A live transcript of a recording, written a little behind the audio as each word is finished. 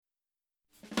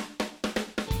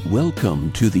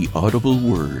Welcome to the Audible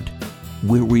Word,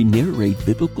 where we narrate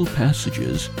biblical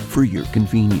passages for your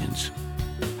convenience.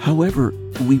 However,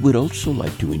 we would also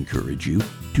like to encourage you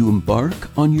to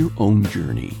embark on your own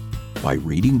journey by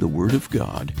reading the Word of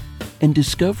God and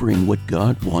discovering what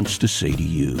God wants to say to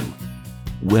you.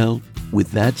 Well, with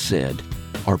that said,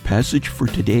 our passage for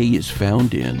today is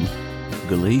found in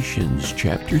Galatians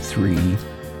chapter 3,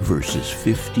 verses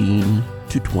 15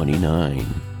 to 29.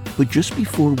 But just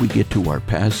before we get to our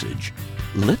passage,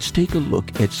 let's take a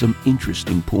look at some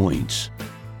interesting points.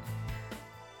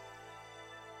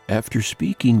 After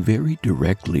speaking very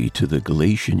directly to the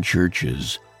Galatian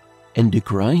churches and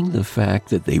decrying the fact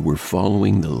that they were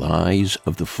following the lies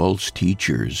of the false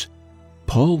teachers,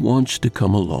 Paul wants to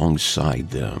come alongside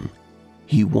them.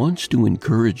 He wants to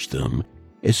encourage them,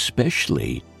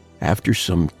 especially after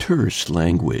some terse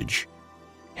language.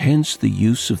 Hence the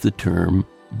use of the term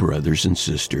brothers and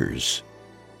sisters.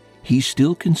 He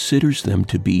still considers them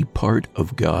to be part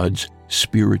of God's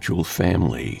spiritual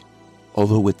family,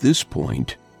 although at this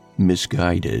point,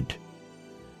 misguided.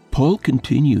 Paul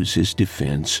continues his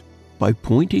defense by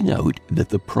pointing out that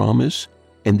the promise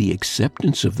and the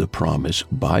acceptance of the promise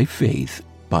by faith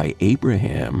by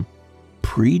Abraham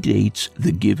predates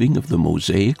the giving of the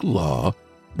Mosaic Law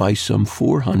by some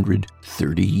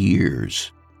 430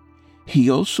 years. He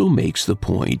also makes the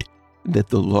point that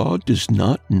the law does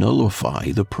not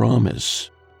nullify the promise.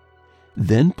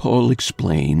 Then Paul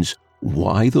explains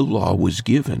why the law was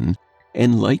given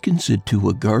and likens it to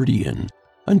a guardian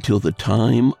until the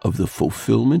time of the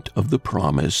fulfillment of the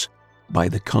promise by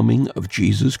the coming of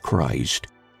Jesus Christ,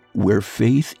 where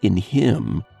faith in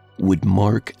him would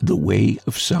mark the way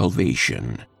of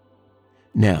salvation.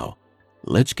 Now,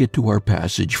 let's get to our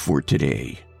passage for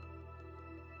today.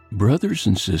 Brothers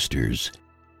and sisters,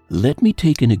 let me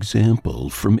take an example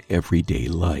from everyday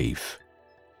life.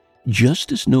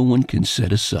 Just as no one can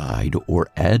set aside or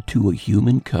add to a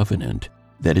human covenant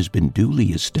that has been duly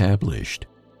established,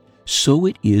 so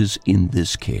it is in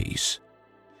this case.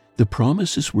 The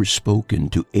promises were spoken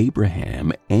to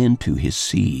Abraham and to his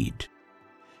seed.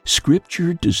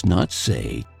 Scripture does not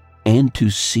say, "and to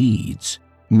seeds,"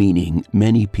 meaning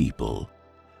many people,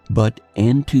 but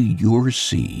 "and to your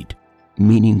seed,"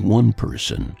 meaning one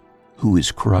person, who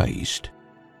is Christ.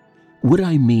 What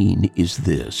I mean is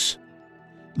this: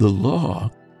 the law,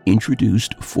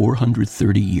 introduced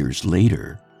 430 years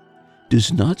later,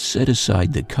 does not set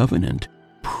aside the covenant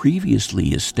previously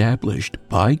established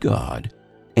by God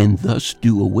and thus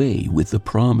do away with the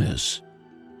promise.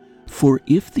 For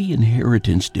if the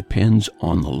inheritance depends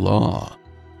on the law,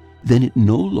 then it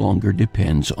no longer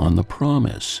depends on the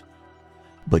promise.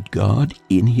 But God,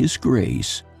 in His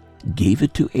grace, gave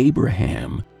it to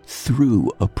Abraham through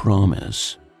a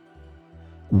promise.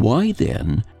 Why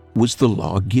then was the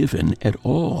law given at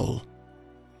all?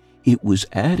 It was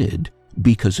added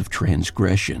because of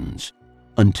transgressions,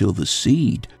 until the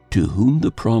seed to whom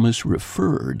the promise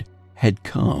referred had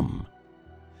come.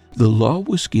 The law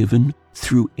was given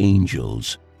through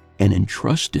angels and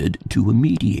entrusted to a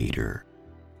mediator.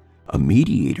 A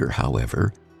mediator,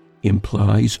 however,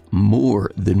 implies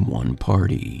more than one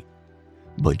party,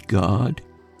 but God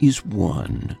is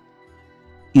one.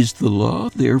 Is the law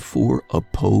therefore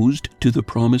opposed to the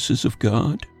promises of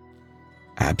God?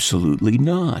 Absolutely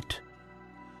not.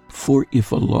 For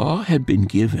if a law had been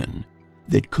given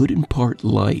that could impart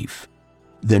life,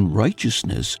 then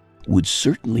righteousness would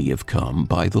certainly have come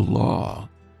by the law.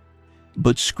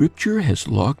 But Scripture has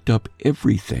locked up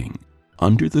everything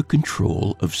under the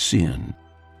control of sin,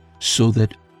 so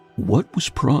that what was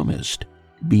promised,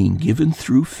 being given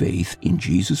through faith in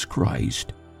Jesus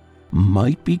Christ,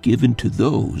 might be given to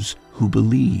those who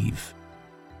believe.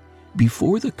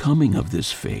 Before the coming of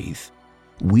this faith,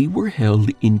 we were held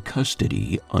in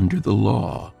custody under the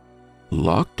law,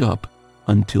 locked up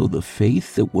until the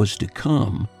faith that was to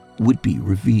come would be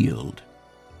revealed.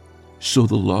 So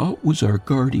the law was our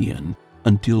guardian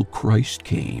until Christ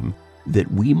came,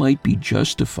 that we might be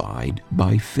justified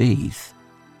by faith.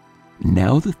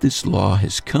 Now that this law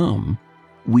has come,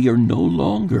 we are no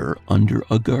longer under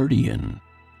a guardian.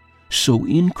 So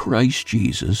in Christ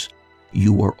Jesus,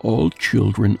 you are all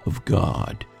children of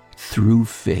God through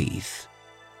faith.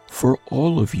 For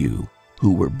all of you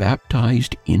who were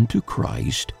baptized into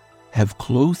Christ have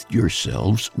clothed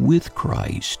yourselves with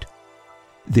Christ.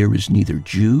 There is neither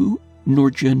Jew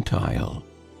nor Gentile,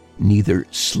 neither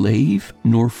slave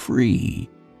nor free,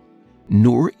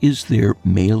 nor is there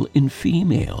male and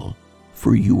female,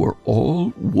 for you are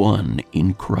all one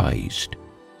in Christ.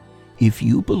 If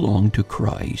you belong to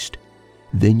Christ,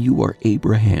 then you are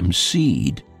Abraham's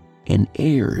seed and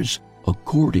heirs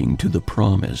according to the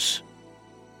promise.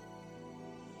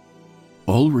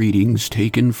 All readings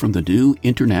taken from the New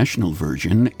International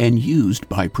Version and used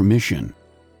by permission.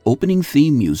 Opening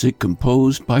theme music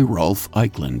composed by Rolf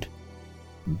Eichland.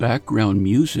 Background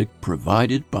music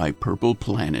provided by Purple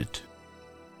Planet.